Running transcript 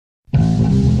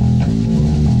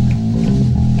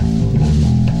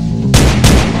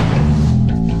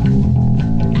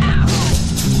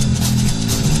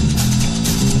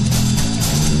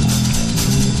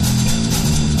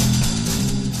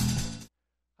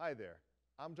Hi there,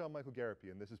 I'm John Michael Garapi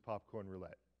and this is Popcorn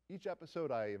Roulette. Each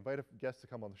episode I invite a guest to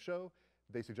come on the show,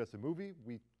 they suggest a movie,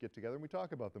 we get together and we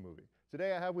talk about the movie.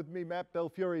 Today I have with me Matt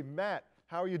Belfiore. Matt,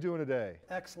 how are you doing today?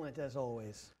 Excellent as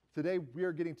always. Today we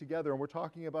are getting together and we're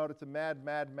talking about It's a Mad,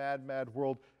 Mad, Mad, Mad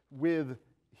World with,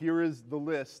 here is the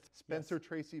list, Spencer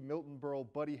Tracy, Milton Berle,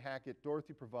 Buddy Hackett,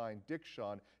 Dorothy Provine, Dick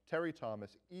Shawn, Terry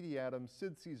Thomas, Edie Adams,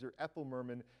 Sid Caesar, Ethel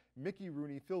Merman, Mickey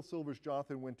Rooney, Phil Silvers,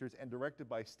 Jonathan Winters, and directed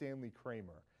by Stanley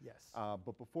Kramer. Yes.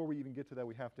 But before we even get to that,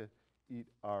 we have to eat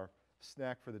our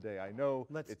snack for the day. I know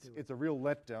it's a real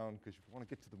letdown because you want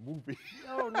to get to the movie.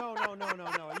 No.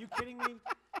 Are you kidding me?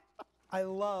 I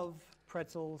love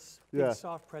pretzels, big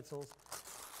soft pretzels.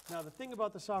 Now the thing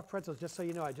about the soft pretzels, just so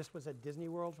you know, I just was at Disney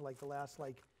World for like the last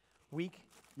week.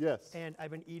 Yes. And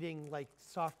I've been eating like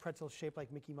soft pretzels shaped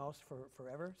like Mickey Mouse for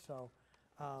forever. So,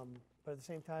 but at the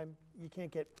same time, you can't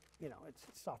get, it's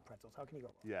soft pretzels. How can you go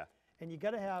wrong? Yeah. And you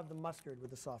got to have the mustard with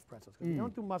the soft pretzels. Because if you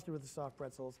don't do mustard with the soft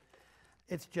pretzels,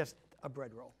 it's just a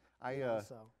bread roll. I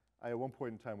at one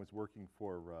point in time was working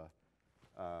for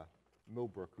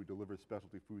Millbrook, who delivers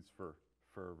specialty foods for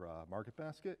Market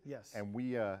Basket. Yes. And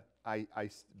we,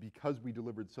 because we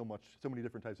delivered so many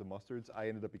different types of mustards, I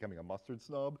ended up becoming a mustard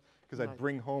snob because I'd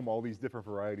bring home all these different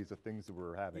varieties of things that we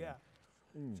were having. Yeah.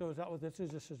 So is that what this is?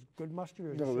 This is good mustard?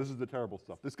 Or No, this is the terrible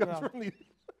stuff. This comes from the.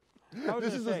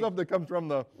 This is the say, stuff that comes from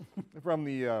the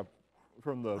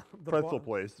pretzel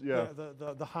place. Yeah.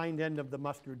 The hind end of the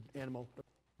mustard animal.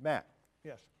 Matt.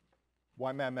 Yes.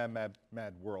 Why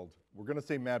Mad World? We're gonna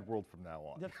say Mad World from now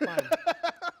on. That's fine.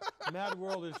 Mad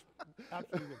World is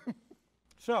absolutely good.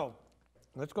 So,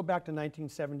 let's go back to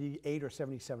 1978 or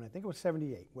 77. I think it was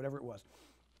 78, whatever it was.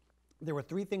 There were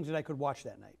 3 things that I could watch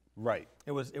that night. Right.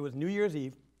 It was New Year's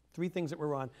Eve. 3 things that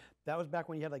were on. That was back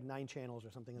when you had like 9 channels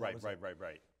or something. Right.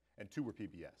 And 2 were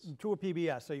PBS. 2 were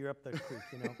PBS, so you're up the creek,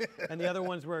 And the other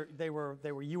ones were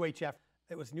UHF.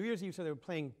 It was New Year's Eve, so they were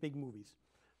playing big movies.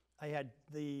 I had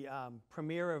the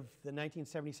premiere of the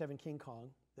 1977 King Kong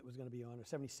that was going to be on, or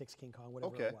 76 King Kong,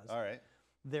 whatever it was. Okay, all right.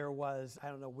 There was, I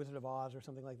don't know, Wizard of Oz or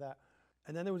something like that.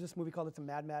 And then there was this movie called It's a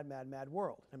Mad, Mad, Mad, Mad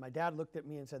World. And my dad looked at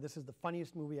me and said, this is the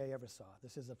funniest movie I ever saw.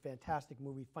 This is a fantastic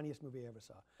movie, funniest movie I ever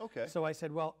saw. Okay. So I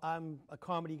said, well, I'm a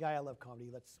comedy guy. I love comedy.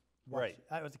 Let's watch it.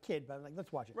 I was a kid, but I'm like,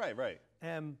 let's watch it. Right.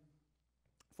 And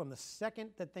from the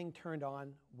second that thing turned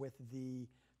on with the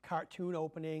cartoon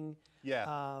opening,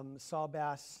 Saul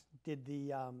Bass did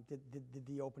the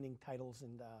opening titles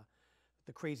and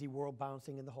the crazy world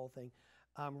bouncing and the whole thing.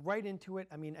 Right into it.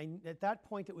 I mean, at that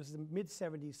point, it was the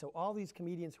mid-'70s, so all these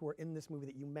comedians who were in this movie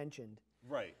that you mentioned,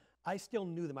 right. I still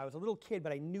knew them. I was a little kid,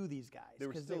 but I knew these guys. They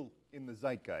were still in the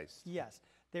zeitgeist. Yes.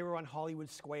 They were on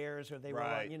Hollywood Squares, or they were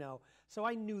on, so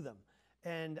I knew them.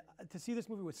 And to see this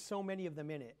movie with so many of them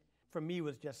in it, for me,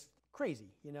 was just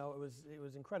crazy. It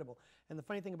was incredible. And the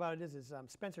funny thing about it is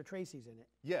Spencer Tracy's in it.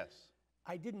 Yes.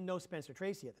 I didn't know Spencer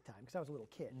Tracy at the time because I was a little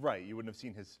kid. Right, you wouldn't have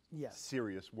seen his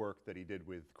serious work that he did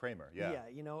with Kramer. Yeah.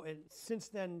 Yeah, and since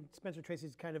then, Spencer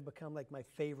Tracy's kind of become like my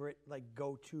favorite,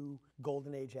 go-to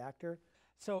golden age actor.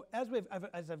 So as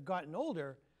I've gotten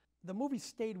older, the movie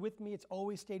stayed with me. It's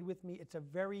always stayed with me. It's a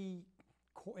very,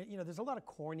 there's a lot of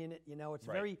corn in it. It's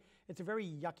it's a very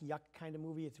yuck kind of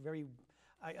movie. It's very.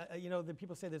 The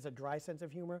people say there's a dry sense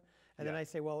of humor, and then I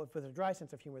say, well, if there's a dry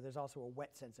sense of humor, there's also a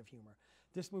wet sense of humor.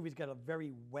 This movie's got a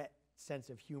very wet sense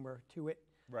of humor to it.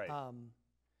 Right.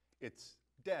 It's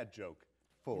dad joke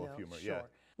full of humor, sure.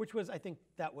 Which was, I think,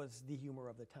 that was the humor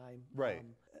of the time. Right.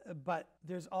 But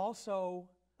there's also,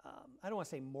 I don't want to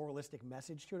say moralistic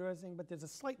message to it or anything, but there's a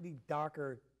slightly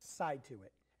darker side to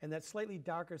it. And that slightly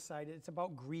darker side, it's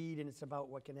about greed, and it's about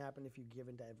what can happen if you give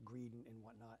in to have greed and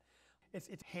whatnot. It's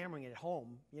hammering it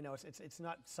home, it's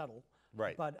not subtle.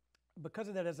 Right. But because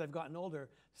of that, as I've gotten older,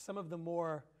 some of the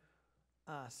more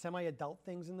semi-adult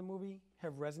things in the movie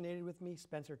have resonated with me.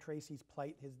 Spencer Tracy's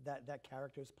plight, that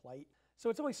character's plight. So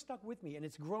it's always stuck with me, and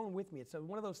it's grown with me. It's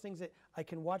one of those things that I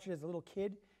can watch it as a little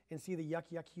kid and see the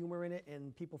yuck humor in it,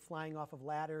 and people flying off of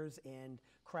ladders and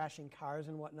crashing cars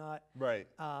and whatnot. Right.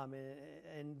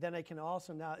 And then I can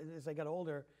also now, as I got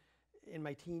older, in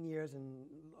my teen years and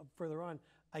further on,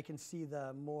 I can see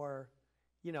the more,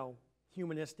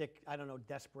 humanistic,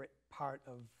 desperate part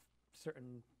of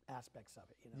certain aspects of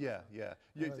it. Yeah.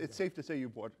 It's safe to say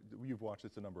you've watched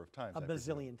this a number of times. A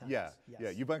bazillion times. Yeah. Yes. Yeah.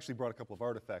 You've actually brought a couple of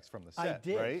artifacts from the set,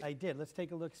 right? I did. Let's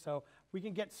take a look. So we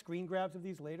can get screen grabs of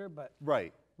these later, but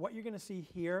what you're going to see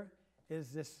here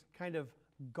is this kind of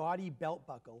gaudy belt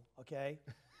buckle, okay?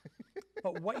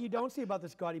 But what you don't see about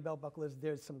this gaudy belt buckle is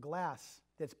there's some glass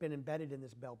that's been embedded in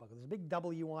this belt buckle. There's a big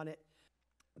W on it.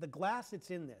 The glass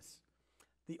that's in this,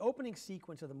 the opening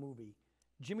sequence of the movie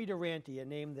Jimmy Durante, a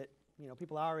name that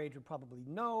people our age would probably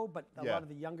know, but a lot of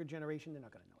the younger generation, they're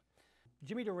not going to know it.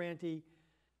 Jimmy Durante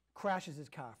crashes his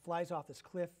car, flies off this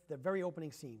cliff, the very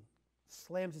opening scene,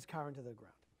 slams his car into the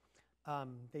ground.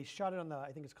 They shot it on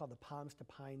I think it's called the Palms to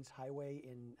Pines Highway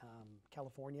in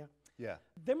California. Yeah.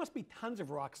 There must be tons of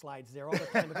rock slides there all the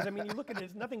time because, I mean, you look at it,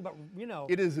 it's nothing but,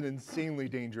 It is an insanely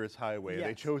dangerous highway. Yes.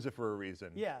 They chose it for a reason.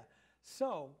 Yeah.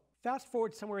 So fast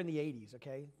forward somewhere in the 80s,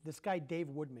 okay? This guy, Dave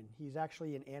Woodman, he's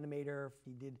actually an animator.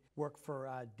 He did work for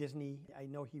Disney. I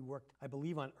know he worked, I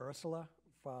believe, on Ursula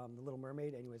from The Little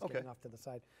Mermaid. Anyways, getting off to the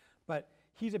side. But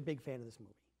he's a big fan of this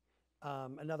movie.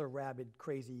 Another rabid,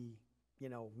 crazy,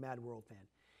 Mad World fan.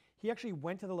 He actually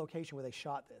went to the location where they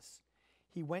shot this.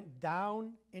 He went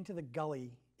down into the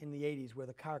gully in the 80s where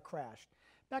the car crashed.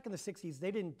 Back in the 60s, they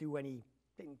didn't do a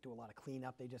lot of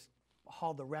cleanup. They just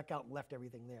hauled the wreck out and left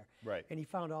everything there. Right. And he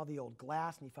found all the old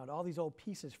glass and he found all these old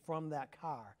pieces from that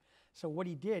car. So what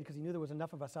he did, because he knew there was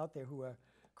enough of us out there who were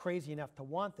crazy enough to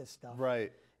want this stuff,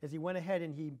 is he went ahead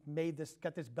and he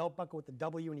got this belt buckle with the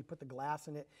W and he put the glass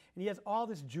in it. And he has all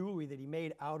this jewelry that he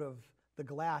made out of the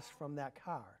glass from that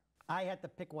car. I had to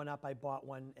pick one up. I bought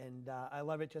one, and I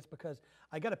love it just because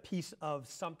I got a piece of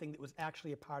something that was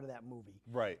actually a part of that movie.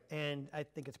 Right. And I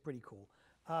think it's pretty cool.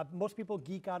 Most people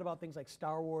geek out about things like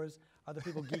Star Wars. Other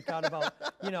people geek out about,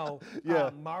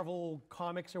 Marvel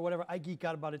comics or whatever. I geek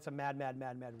out about it's a mad, mad,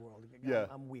 mad, mad world.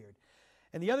 I'm weird.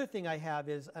 And the other thing I have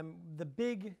is the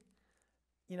big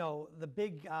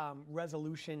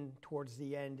resolution towards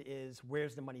the end is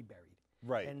where's the money buried?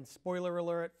 Right. And spoiler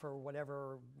alert for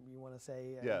whatever you want to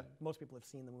say. Most people have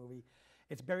seen the movie.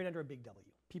 It's buried under a big W.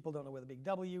 People don't know where the big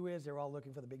W is. They're all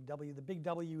looking for the big W. The big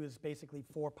W is basically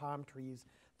 4 palm trees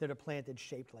that are planted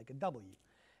shaped like a W.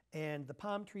 And the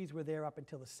palm trees were there up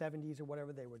until the 70s or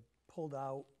whatever. They were pulled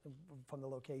out from the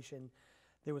location.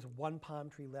 There was one palm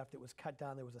tree left. It was cut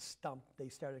down. There was a stump. They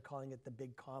started calling it the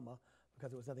big comma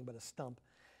because it was nothing but a stump.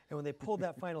 And when they pulled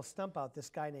that final stump out, this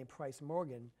guy named Price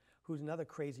Morgan, who's another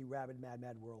crazy, rabid, mad,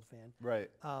 mad world fan.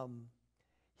 Right.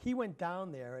 He went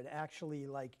down there and actually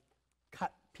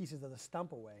cut pieces of the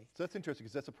stump away. So that's interesting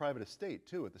because that's a private estate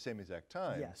too at the same exact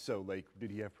time. Yes. So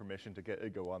did he have permission to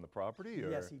go on the property?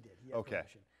 Or? Yes, he did. He had Okay.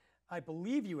 permission. I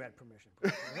believe you had permission. I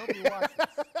hope you watched this.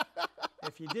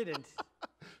 If you didn't,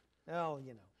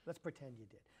 let's pretend you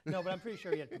did. No, but I'm pretty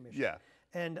sure he had permission. Yeah.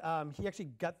 And he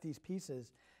actually got these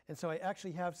pieces. And so I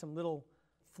actually have some little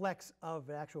flecks of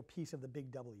an actual piece of the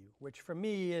big W, which for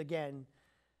me, again,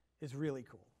 is really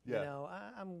cool. Yeah.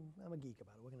 I'm a geek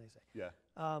about it. What can I say? Yeah.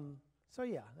 So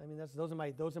yeah, I mean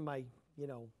those are my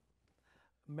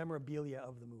memorabilia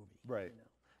of the movie. Right.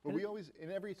 But we always,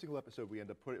 in every single episode, we end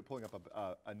up pulling up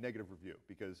a negative review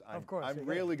because I'm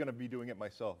rarely going to be doing it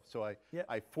myself. So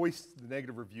I foist the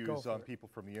negative reviews on people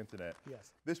from the internet.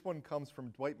 Yes. This one comes from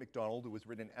Dwight McDonald. It was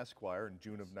written in Esquire in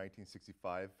June of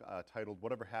 1965, titled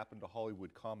 "Whatever Happened to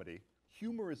Hollywood Comedy."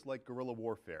 Humor is like guerrilla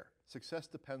warfare. Success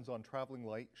depends on traveling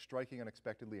light, striking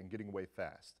unexpectedly, and getting away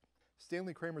fast.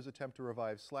 Stanley Kramer's attempt to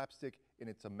revive slapstick in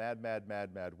It's a Mad, Mad,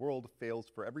 Mad, Mad World fails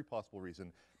for every possible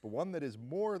reason, but one that is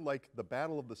more like the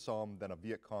Battle of the Somme than a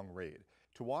Viet Cong raid.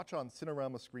 To watch on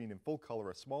Cinerama screen in full color,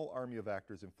 a small army of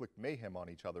actors inflict mayhem on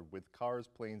each other with cars,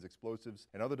 planes, explosives,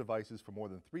 and other devices for more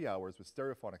than 3 hours with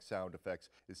stereophonic sound effects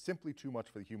is simply too much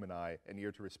for the human eye and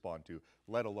ear to respond to,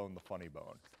 let alone the funny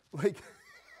bone.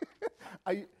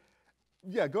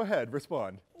 Yeah, go ahead,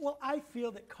 respond. Well, I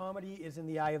feel that comedy is in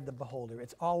the eye of the beholder.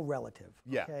 It's all relative.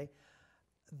 Yeah. Okay.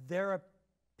 There are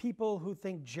people who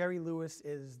think Jerry Lewis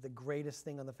is the greatest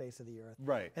thing on the face of the earth.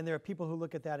 Right. And there are people who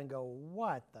look at that and go,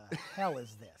 "What the hell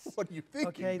is this?" What are you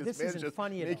thinking? Okay, this man's isn't just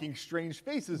funny at making all. strange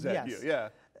faces at you. Yes. Yeah.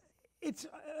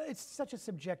 It's such a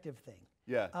subjective thing.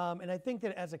 Yeah. And I think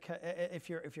that if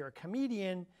you're a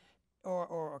comedian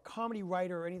or a comedy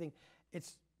writer or anything,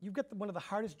 you've got one of the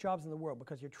hardest jobs in the world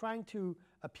because you're trying to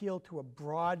appeal to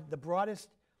the broadest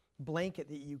blanket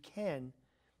that you can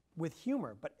with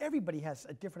humor. But everybody has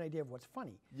a different idea of what's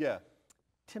funny. Yeah.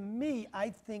 To me, I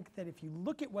think that if you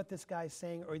look at what this guy's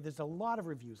saying, or there's a lot of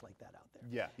reviews like that out there.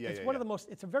 Yeah. It's one of the most.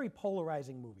 It's a very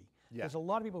polarizing movie. Yeah. There's a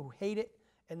lot of people who hate it,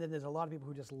 and then there's a lot of people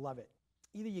who just love it.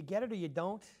 Either you get it or you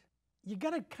don't. You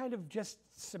gotta kind of just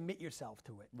submit yourself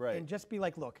to it. Right. And just be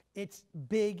like, look, it's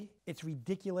big, it's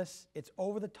ridiculous, it's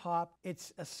over the top,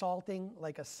 it's assaulting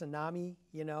like a tsunami,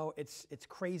 it's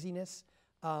craziness.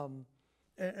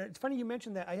 It's funny you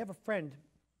mentioned that. I have a friend,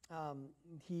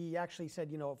 he actually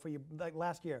said,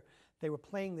 last year, they were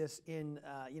playing this in,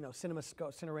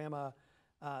 Cinerama,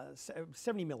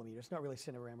 70 millimeter. It's not really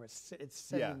Cinerama, it's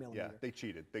 70 millimeter. Yeah, they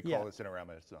cheated. They call it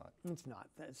Cinerama, it's not. It's not.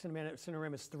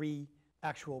 Cinerama is 3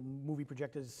 actual movie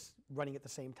projectors running at the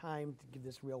same time to give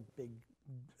this real big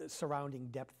surrounding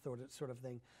depth sort of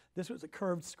thing. This was a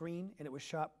curved screen, and it was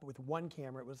shot with one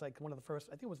camera. It was like one of the first,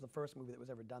 I think it was the first movie that was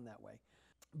ever done that way.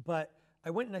 But I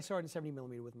went and I saw it in 70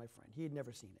 millimeter with my friend. He had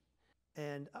never seen it.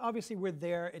 And obviously we're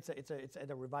there, it's at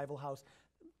a revival house.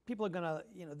 People are gonna,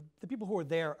 the people who are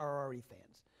there are already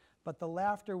fans. But the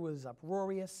laughter was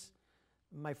uproarious.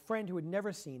 My friend who had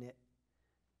never seen it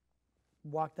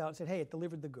walked out and said, hey, it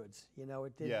delivered the goods.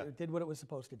 It did what it was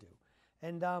supposed to do.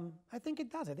 And I think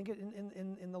it does. I think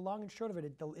in the long and short of it,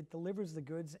 it delivers the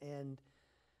goods. And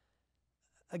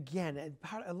again,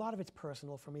 a lot of it's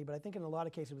personal for me, but I think in a lot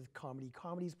of cases with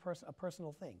comedy's a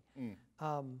personal thing.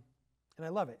 And I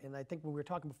love it. And I think when we were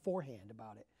talking beforehand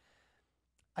about it,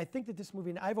 I think that this movie,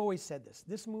 and I've always said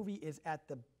this movie is at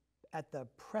the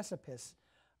precipice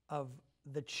of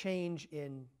the change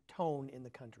in tone in the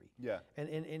country. Yeah. And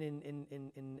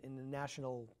in the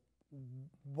national,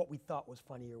 what we thought was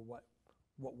funny or what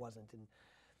wasn't.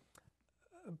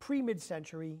 And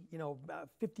pre-mid-century,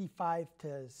 55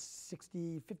 to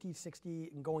 60, 50,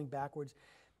 60, and going backwards,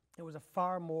 it was a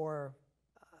far more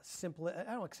simple, I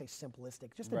don't want to say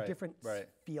simplistic, just a different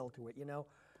feel to it,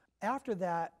 After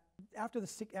that, after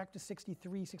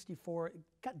 63, 64, it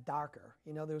got darker.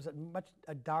 There was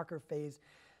a darker phase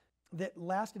that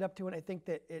lasted up to it. I think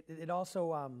that it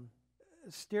also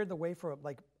steered the way for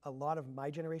like a lot of my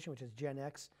generation, which is Gen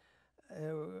X.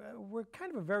 We're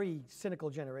kind of a very cynical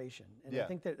generation. And I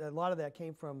think that a lot of that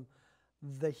came from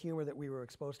the humor that we were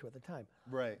exposed to at the time.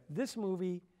 Right. This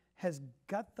movie has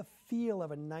got the feel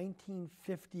of a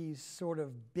 1950s sort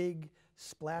of big,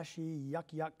 splashy,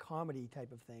 yuck comedy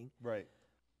type of thing. Right.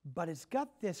 But it's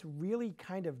got this really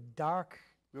kind of dark.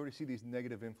 We already see these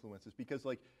negative influences because,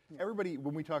 like, everybody,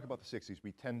 when we talk about the 60s,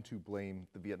 we tend to blame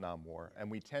the Vietnam War, and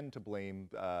we tend to blame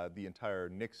the entire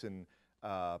Nixon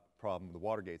problem, the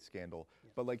Watergate scandal. Yeah.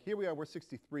 But, like, here we are, we're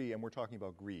 63, and we're talking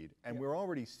about greed. And we're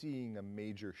already seeing a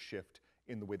major shift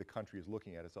in the way the country is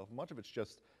looking at itself. Much of it's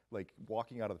just, like,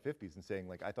 walking out of the 50s and saying,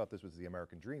 like, I thought this was the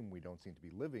American dream. We don't seem to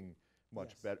be living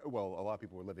much better. Well, a lot of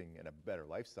people were living in a better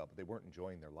lifestyle, but they weren't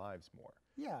enjoying their lives more.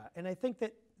 Yeah, and I think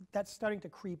that that's starting to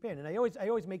creep in. And I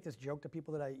always make this joke to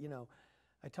people that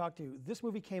I talk to. This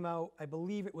movie came out, I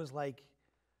believe it was like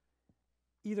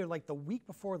either like the week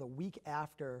before or the week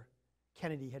after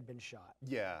Kennedy had been shot.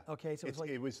 Yeah. Okay, so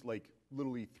it was like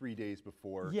literally 3 days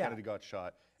before Kennedy got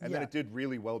shot. And then it did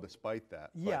really well despite that.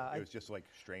 But it was just like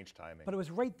strange timing. But it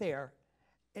was right there.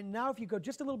 And now if you go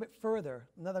just a little bit further,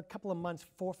 another couple of months,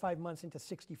 4 or 5 months into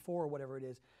 64 or whatever it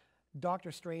is, Dr.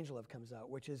 Strangelove comes out,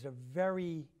 which is a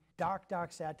very dark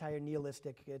satire,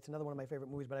 nihilistic. It's another one of my favorite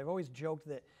movies, but I've always joked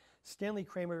that Stanley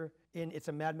Kramer in It's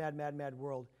a Mad, Mad, Mad, Mad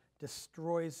World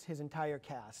destroys his entire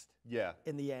cast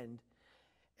in the end.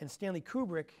 And Stanley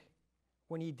Kubrick,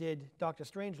 when he did Dr.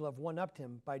 Strangelove, one-upped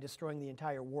him by destroying the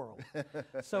entire world.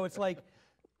 So it's like,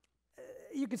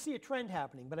 you can see a trend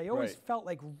happening, but I always felt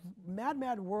like Mad,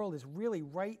 Mad World is really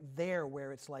right there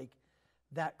where it's like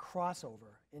that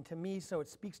crossover. And to me, so it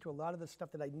speaks to a lot of the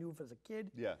stuff that I knew as a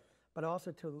kid, but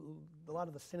also to a lot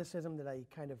of the cynicism that I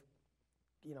kind of,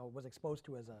 was exposed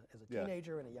to as a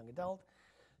teenager and a young adult.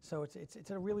 So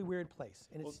it's a really weird place,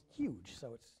 and it's huge.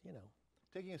 So it's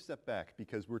Taking a step back,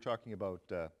 because we're talking about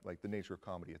like the nature of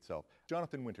comedy itself.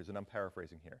 Jonathan Winters, and I'm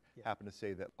paraphrasing here, happened to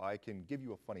say that I can give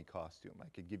you a funny costume, I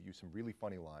could give you some really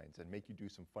funny lines, and make you do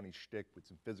some funny shtick with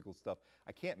some physical stuff.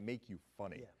 I can't make you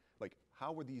funny. Like,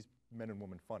 how are these men and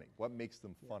women funny? What makes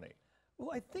them funny?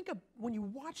 Well, I think when you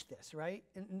watch this, right,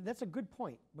 and that's a good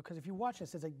point, because if you watch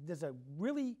this, there's a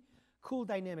really cool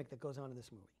dynamic that goes on in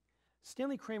this movie.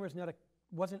 Stanley Kramer's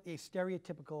wasn't a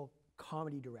stereotypical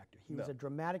comedy director. He was a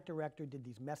dramatic director, did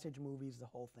these message movies, the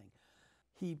whole thing.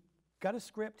 He got a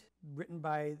script written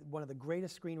by one of the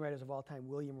greatest screenwriters of all time,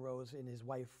 William Rose, and his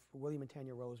wife, William and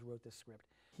Tanya Rose, wrote this script.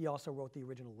 He also wrote the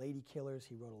original Lady Killers.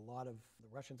 He wrote a lot of The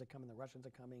Russians Are Coming, The Russians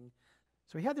Are Coming.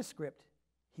 So he had this script.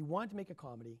 He wanted to make a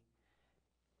comedy.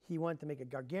 He wanted to make a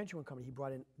gargantuan comedy. He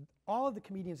brought in all of the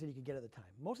comedians that he could get at the time.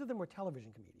 Most of them were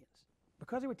television comedians.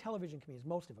 Because they were television comedians,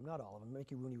 most of them, not all of them.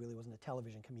 Mickey Rooney really wasn't a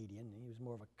television comedian. He was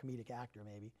more of a comedic actor,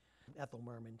 maybe. Ethel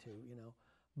Merman, too,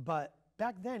 But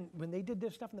back then, when they did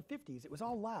their stuff in the 50s, it was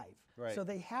all live. Right. So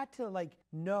they had to,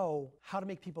 know how to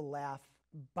make people laugh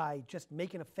by just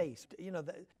making a face.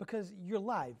 Because you're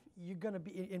live. You're going to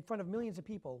be in front of millions of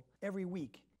people every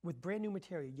week with brand new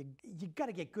material. You got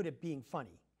to get good at being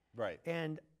funny. Right.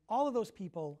 And all of those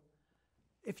people,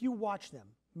 if you watch them,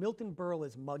 Milton Berle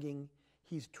is mugging.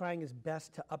 He's trying his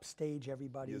best to upstage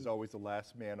everybody. He is always the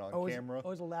last man on camera.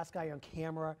 Always the last guy on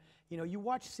camera. You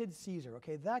watch Sid Caesar,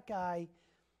 okay? That guy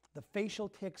the facial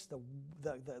tics,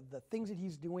 the things that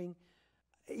he's doing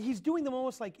them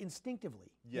almost like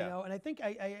instinctively, Yeah. you know? And I think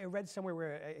I read somewhere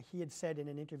where he had said in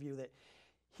an interview that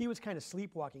he was kind of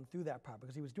sleepwalking through that part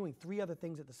because he was doing 3 other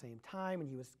things at the same time and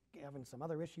he was having some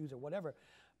other issues or whatever.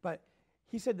 But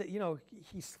he said that, you know,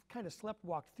 he kind of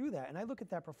slept-walked through that. And I look at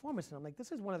that performance and I'm like,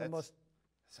 this is one of the most...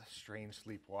 It's a strange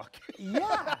sleepwalk.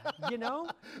 Yeah, you know?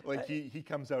 Like he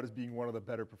comes out as being one of the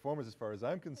better performers as far as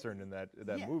I'm concerned in that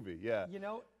Yeah. movie, yeah. You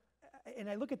know, and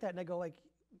I look at that and I go like,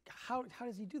 how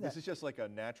does he do that? This is just like a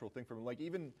natural thing for him. Like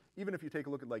even if you take a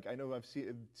look at, like, I know I've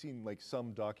seen like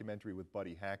some documentary with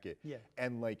Buddy Hackett, Yeah.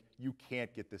 and like you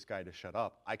can't get this guy to shut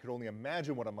up. I could only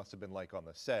imagine what it must have been like on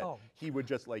the set. Oh. He would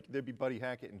just like, there'd be Buddy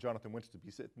Hackett and Jonathan Winters would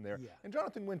be sitting there, Yeah. and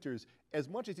Jonathan Winters, as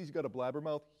much as he's got a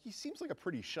blabbermouth, he seems like a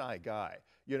pretty shy guy,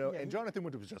 you know. Yeah, and Jonathan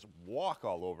Winters would just walk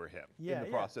all over him Yeah, in the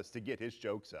yeah. process to get his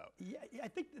jokes out. Yeah, I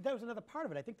think that was another part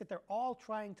of it. I think that they're all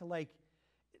trying to like,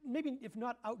 maybe if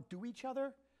not outdo each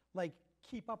other, like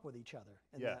keep up with each other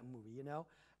in Yeah. that movie, you know?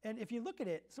 And if you look at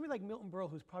it, somebody like Milton Berle,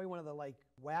 who's probably one of the like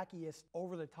wackiest,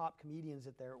 over-the-top comedians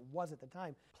that there was at the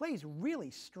time, plays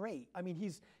really straight. I mean,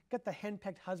 he's got the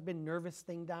henpecked husband nervous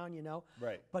thing down, you know?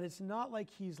 Right. But it's not like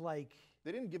he's like,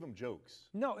 They didn't give him jokes.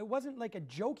 no, it wasn't like a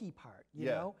jokey part, you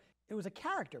Yeah. know? It was a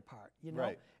character part, you know?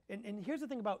 Right. And here's the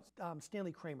thing about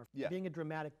Stanley Kramer, Yeah. being a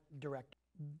dramatic director.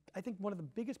 I think one of the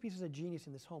biggest pieces of genius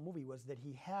in this whole movie was that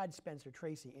he had Spencer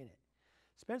Tracy in it.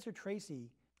 Spencer Tracy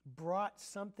brought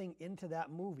something into that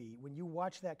movie. When you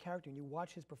watch that character and you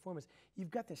watch his performance,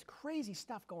 you've got this crazy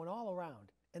stuff going all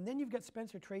around. And then you've got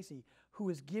Spencer Tracy, who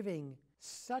is giving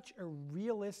such a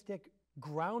realistic,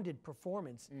 grounded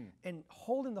performance and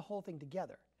holding the whole thing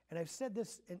together. And I've said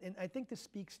this, and I think this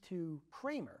speaks to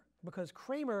Kramer, because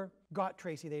Kramer got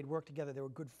Tracy, they'd worked together, they were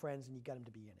good friends, and you got him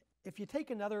to be in it. If you take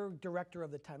another director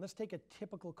of the time, let's take a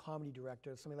typical comedy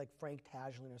director, somebody like Frank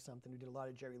Tashlin or something, who did a lot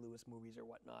of Jerry Lewis movies or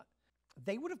whatnot,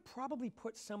 they would have probably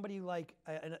put somebody like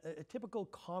a typical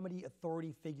comedy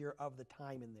authority figure of the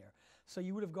time in there. So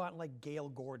you would have gotten like Gail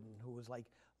Gordon, who was like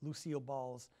Lucille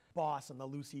Ball's boss on the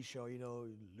Lucy show, you know,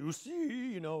 Lucy,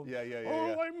 you know, Yeah, yeah, yeah, oh,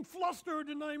 yeah. I'm flustered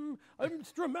and I'm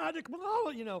dramatic,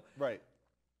 blah, you know. Right.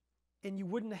 And you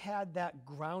wouldn't have had that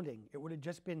grounding. It would have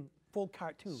just been full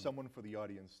cartoon. Someone for the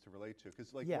audience to relate to.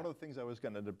 Because like Yeah. one of the things I was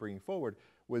going to end up bringing forward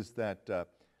was that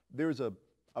there's a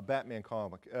Batman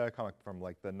comic from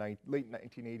like the late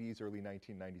 1980s, early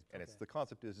 1990s, and it's the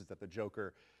concept is that the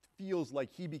Joker feels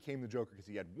like he became the Joker because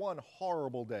he had one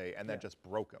horrible day and that just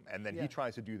broke him, and then he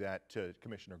tries to do that to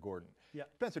Commissioner Gordon. Yeah.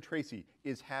 Spencer Tracy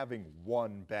is having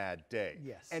one bad day,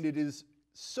 Yes. and it is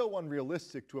so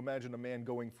unrealistic to imagine a man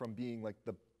going from being like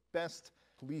the best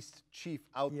police chief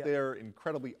out Yeah. there,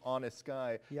 incredibly honest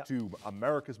guy, Yeah. to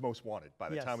America's Most Wanted by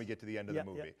the Yes. time we get to the end of Yeah,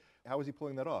 the yeah. movie. How is he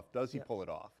pulling that off? Does he pull it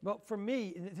off? Well, for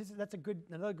me, and that's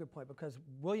another good point, because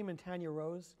William and Tanya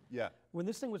Rose, Yeah. when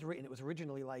this thing was written, it was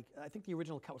originally like, I think the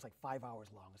original cut was like 5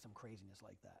 hours long or some craziness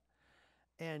like that.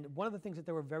 And one of the things that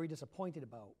they were very disappointed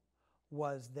about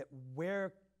was that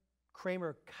where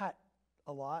Kramer cut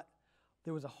a lot,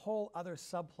 there was a whole other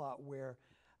subplot where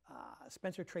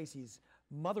Spencer Tracy's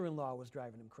mother-in-law was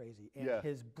driving him crazy, and Yeah.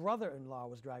 his brother-in-law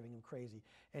was driving him crazy,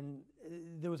 and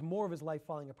there was more of his life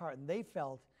falling apart. And they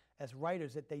felt, as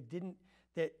writers, that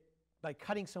that by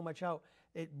cutting so much out,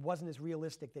 it wasn't as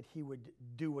realistic that he would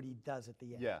do what he does at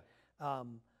the end. Yeah.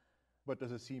 But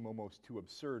does it seem almost too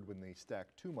absurd when they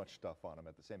stack too much stuff on him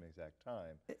at the same exact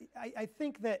time? I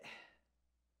think that,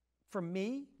 for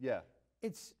me, Yeah.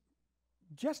 it's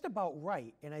just about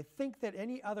right. And I think that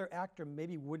any other actor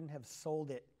maybe wouldn't have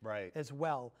sold it Right. as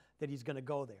well, that he's going to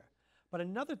go there. But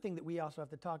another thing that we also have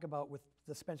to talk about with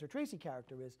the Spencer Tracy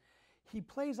character is he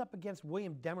plays up against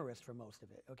William Demarest for most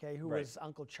of it, okay, who Right. was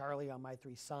Uncle Charlie on My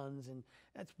Three Sons, and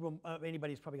that's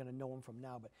anybody's probably going to know him from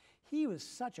now. But he was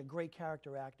such a great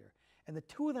character actor. And the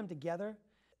two of them together,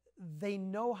 they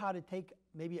know how to take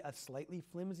maybe a slightly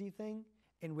flimsy thing,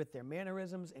 and with their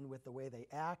mannerisms and with the way they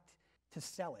act, to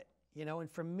sell it. You know,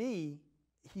 and for me,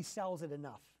 he sells it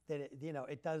enough that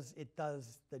it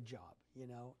does the job. You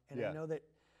know, and Yeah. I know that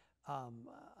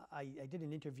I did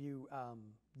an interview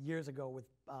years ago with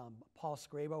Paul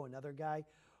Scrabo, another guy.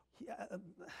 I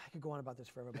could go on about this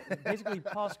forever, but basically,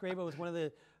 Paul Scrabo was one of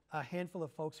the handful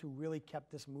of folks who really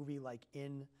kept this movie like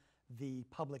in the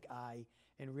public eye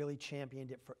and really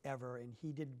championed it forever. And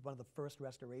he did one of the first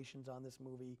restorations on this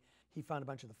movie. He found a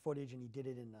bunch of the footage and he did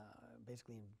it in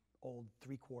basically in old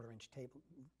 3/4-inch tape,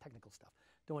 technical stuff.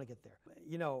 Don't want to get there.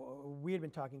 You know, we had been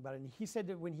talking about it, and he said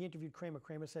that when he interviewed Kramer,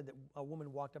 Kramer said that a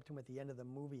woman walked up to him at the end of the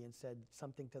movie and said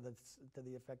something to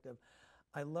the effect of,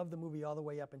 "I love the movie all the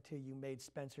way up until you made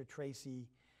Spencer Tracy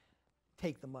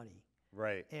take the money."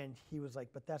 Right. And he was like,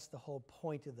 but that's the whole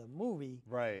point of the movie.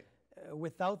 Right.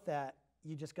 Without that,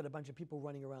 you just got a bunch of people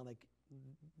running around like,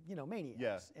 maniacs.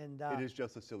 Yes. And It is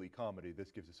just a silly comedy.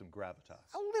 This gives it some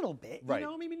gravitas. a little bit, Right.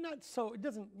 Maybe not so. It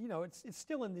doesn't, it's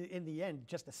still in the end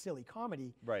just a silly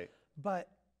comedy. Right. But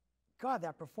God,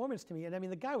 that performance to me, and I mean,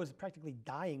 the guy was practically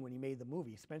dying when he made the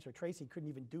movie. Spencer Tracy couldn't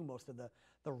even do most of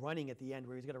the running at the end,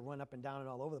 where he's got to run up and down and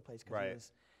all over the place because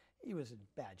Right. he was in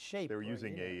bad shape. They were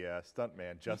using a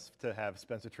stuntman just to have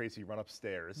Spencer Tracy run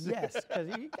upstairs. Yes, because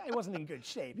he wasn't in good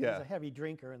shape. He Yeah. was a heavy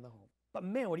drinker in the whole. But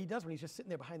man, what he does when he's just sitting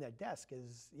there behind that desk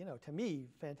is, to me,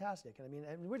 fantastic. And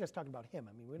I mean, we're just talking about him.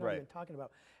 I mean, we're not Right. even talking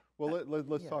about. Well,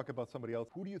 let's yeah. talk about somebody else.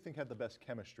 Who do you think had the best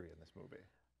chemistry in this movie?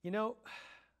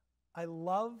 I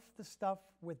love the stuff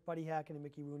with Buddy Hackett and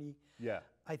Mickey Rooney. Yeah.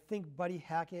 I think Buddy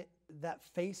Hackett, that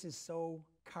face is so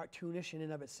cartoonish in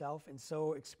and of itself and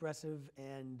so expressive,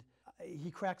 and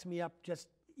he cracks me up just,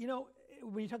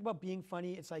 when you talk about being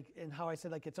funny, it's like, and how I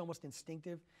said, like, it's almost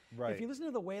instinctive. Right. If you listen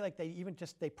to the way, like,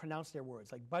 they pronounce their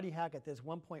words, like Buddy Hackett, there's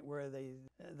one point where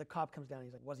the cop comes down and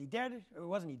he's like, was he dead or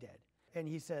wasn't he dead? And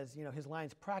he says, his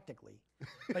line's practically,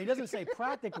 but he doesn't say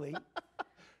practically.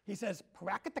 He says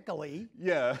prac-tic-cal-ly.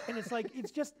 Yeah. And it's like,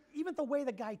 it's just, even the way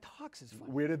the guy talks is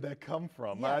funny. Where did that come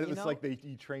from? Yeah, It's like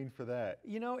he trained for that.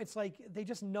 It's like they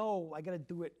just know I got to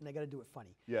do it, and I got to do it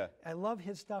funny. Yeah. I love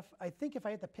his stuff. I think if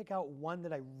I had to pick out one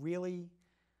that I really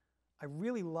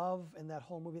love in that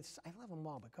whole movie, I love them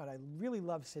all, but God, I really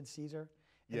love Sid Caesar.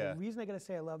 And Yeah. the reason I got to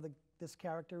say I love this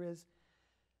character is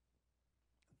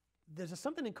there's just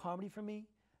something in comedy for me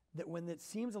that when it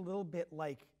seems a little bit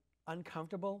like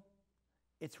uncomfortable,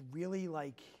 it's really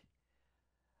like,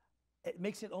 it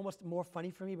makes it almost more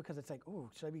funny for me because it's like, oh,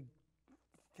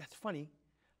 that's funny.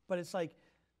 But it's like,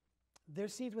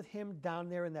 there's scenes with him down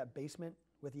there in that basement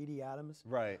with Edie Adams.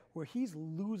 Right. Where he's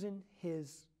losing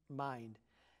his mind.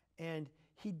 And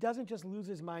he doesn't just lose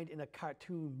his mind in a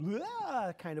cartoon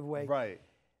blah kind of way. Right.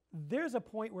 There's a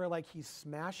point where like he's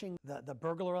smashing the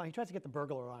burglar alarm. He tries to get the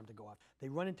burglar alarm to go off. They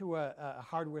run into a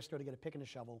hardware store to get a pick and a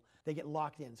shovel. They get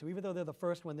locked in. So even though they're the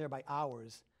first one there by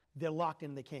hours, they're locked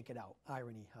in and they can't get out.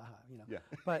 Irony, haha, Yeah.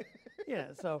 But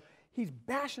so he's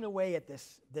bashing away at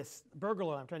this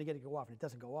burglar alarm, trying to get it to go off, and it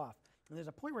doesn't go off. And there's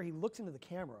a point where he looks into the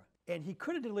camera, and he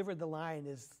could have delivered the line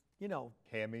as,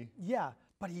 Hammy. yeah,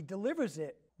 but he delivers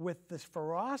it with this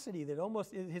ferocity that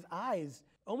almost, his eyes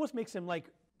almost makes him like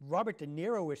Robert De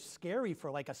Niro-ish scary for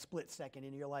like a split second,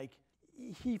 and you're like,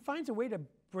 he finds a way to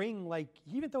bring, like,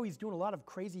 even though he's doing a lot of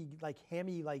crazy, like,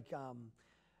 hammy, like,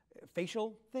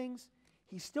 facial things,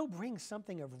 he still brings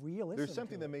something of realism. There's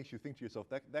something to that it. makes you think to yourself,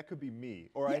 that could be me,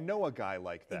 or Yeah. I know a guy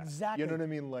like that. Exactly. You know what I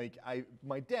mean? Like,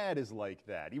 my dad is like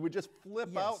that. He would just flip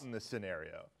Yes. out in this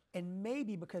scenario. And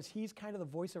maybe because he's kind of the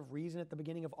voice of reason at the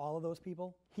beginning of all of those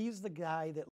people, he's the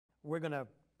guy that we're going to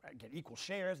get equal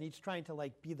shares, and he's trying to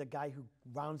like be the guy who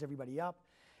rounds everybody up,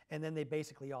 and then they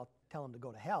basically all tell him to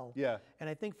go to hell. Yeah. And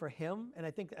I think for him, and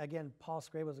I think, again, Paul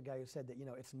Scrabe was the guy who said that,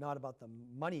 it's not about the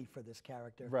money for this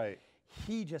character. Right.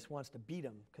 He just wants to beat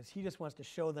him, because he just wants to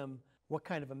show them what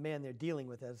kind of a man they're dealing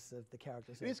with, as the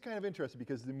character It says. is kind of interesting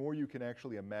because the more you can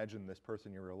actually imagine this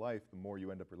person in real life, the more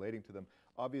you end up relating to them.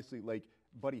 Obviously, like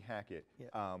Buddy Hackett,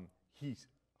 Yeah.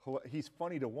 he's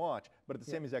funny to watch, but at the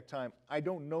same exact time, I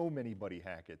don't know many Buddy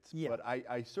Hacketts, Yeah. but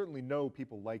I certainly know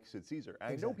people like Sid Caesar. I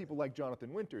know Exactly. people like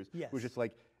Jonathan Winters, Yes. who's just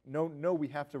like, no, we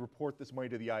have to report this money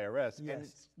to the IRS. And Yes.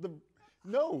 it's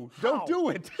no, don't do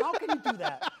it. How can you do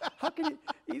that? How can you?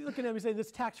 He's looking at him and saying, "This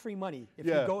is tax-free money. If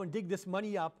Yeah. you go and dig this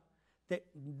money up,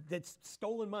 that's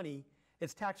stolen money.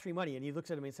 It's tax-free money." And he looks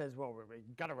at him and he says, "Well, we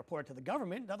got to report it to the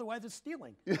government, otherwise it's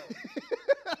stealing."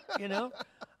 And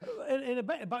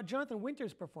about Jonathan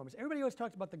Winters' performance, everybody always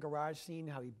talks about the garage scene,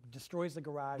 how he destroys the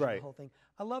garage and Right. the whole thing.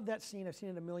 I love that scene. I've seen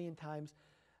it a million times.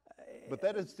 But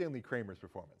that is Stanley Kramer's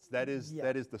performance. That is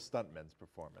Yeah. the stuntman's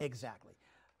performance. Exactly.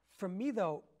 For me,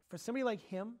 though, for somebody like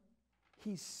him,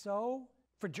 he's so,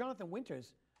 for Jonathan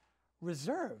Winters,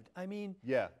 reserved. I mean,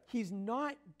 Yeah. he's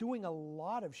not doing a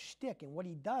lot of shtick, and what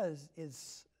he does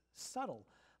is subtle.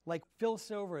 Like Phil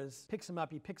Silvers picks him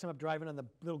up. He picks him up driving on the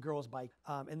little girl's bike,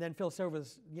 and then Phil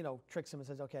Silvers, tricks him and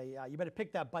says, "Okay, you better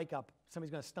pick that bike up.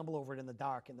 Somebody's going to stumble over it in the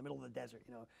dark, in the middle of the desert."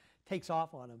 Takes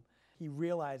off on him. He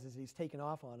realizes he's taken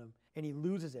off on him, and he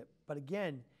loses it. But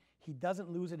again, he doesn't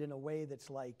lose it in a way that's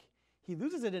like, he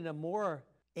loses it in a more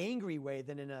angry way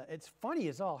than it's funny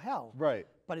as all hell. Right.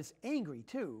 But it's angry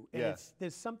too, and Yeah.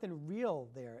 there's something real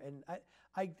there. And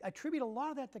I attribute a lot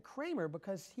of that to Kramer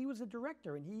because he was a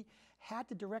director and he had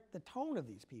to direct the tone of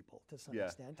these people to some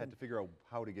extent. Had to figure out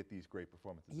how to get these great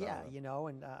performances out Yeah, of them. you know,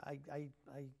 and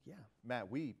yeah. Matt,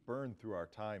 we burned through our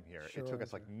time here. Sure, it took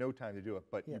us like no time to do it,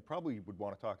 but Yeah. you probably would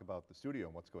want to talk about the studio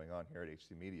and what's going on here at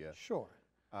HC Media Sure.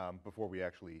 before we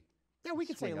actually Yeah, we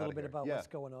could say a swing little outta bit here. about Yeah. what's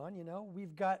going on. You know,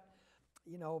 we've got,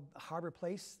 you know, Harbor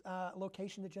Place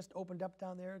location that just opened up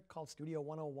down there called Studio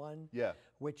 101. Yeah.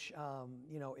 Which,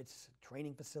 you know, it's a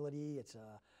training facility. It's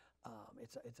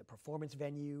a performance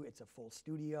venue. It's a full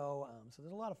studio. So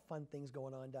there's a lot of fun things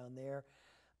going on down there.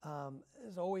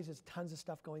 There's tons of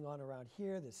stuff going on around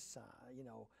here. There's, you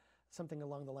know, something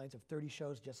along the lines of 30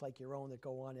 shows just like your own that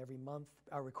go on every month,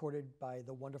 are recorded by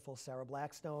the wonderful Sarah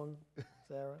Blackstone.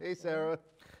 Sarah. Hey, Sarah.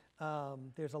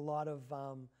 There's a lot of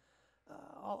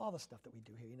all the stuff that we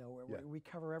do here. You know, we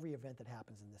cover every event that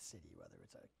happens in this city, whether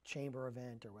it's a chamber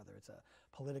event or whether it's a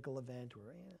political event.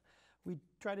 Or we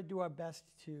try to do our best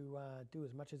to do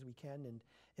as much as we can. And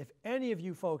if any of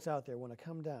you folks out there want to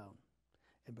come down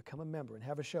and become a member and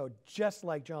have a show just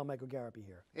like John Michael Garapi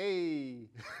here, Hey.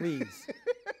 please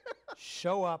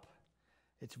show up.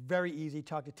 It's very easy.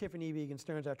 Talk to Tiffany Vegan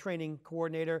Stearns, our training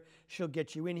coordinator. She'll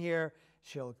get you in here.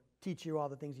 She'll teach you all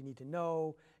the things you need to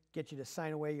know, get you to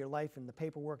sign away your life and the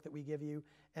paperwork that we give you,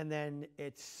 and then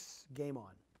it's game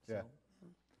on. Yeah.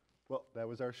 Well, that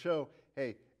was our show.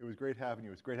 Hey, it was great having you.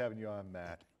 It was great having you on,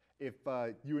 Matt. If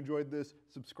you enjoyed this,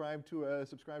 subscribe to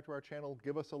our channel,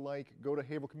 give us a like, go to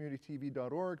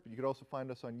havercommunitytv.org, but you can also find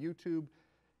us on YouTube.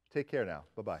 Take care now.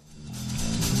 Bye-bye.